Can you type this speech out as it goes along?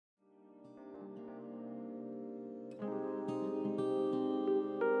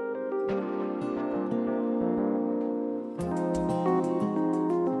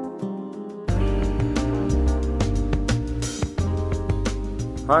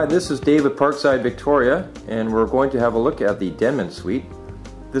Hi, this is Dave at Parkside, Victoria, and we're going to have a look at the Denman suite.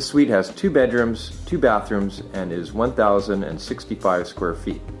 This suite has 2 bedrooms, 2 bathrooms, and is 1,065 square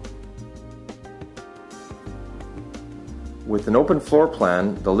feet. With an open floor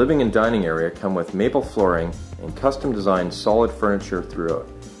plan, the living and dining area come with maple flooring and custom designed solid furniture throughout.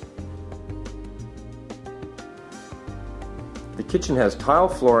 The kitchen has tile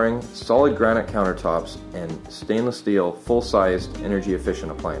flooring, solid granite countertops, and stainless steel full-sized energy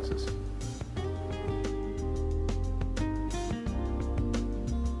efficient appliances.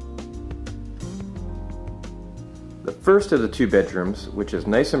 The first of the 2 bedrooms, which is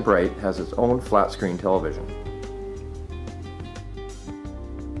nice and bright, has its own flat screen television.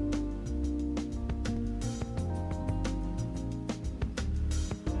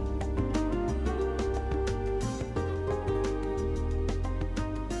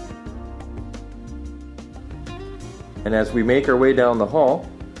 And as we make our way down the hall,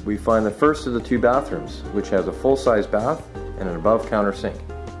 we find the first of the 2 bathrooms, which has a full-size bath and an above-counter sink.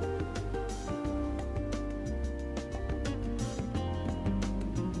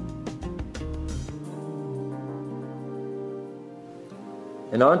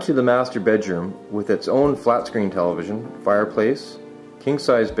 And on to the master bedroom with its own flat-screen television, fireplace,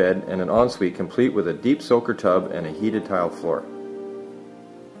 king-size bed, and an ensuite complete with a deep soaker tub and a heated tile floor.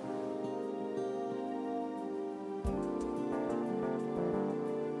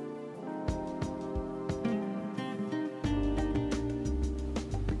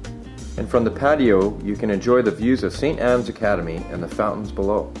 And from the patio, you can enjoy the views of St. Anne's Academy and the fountains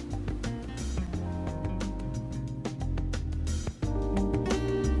below.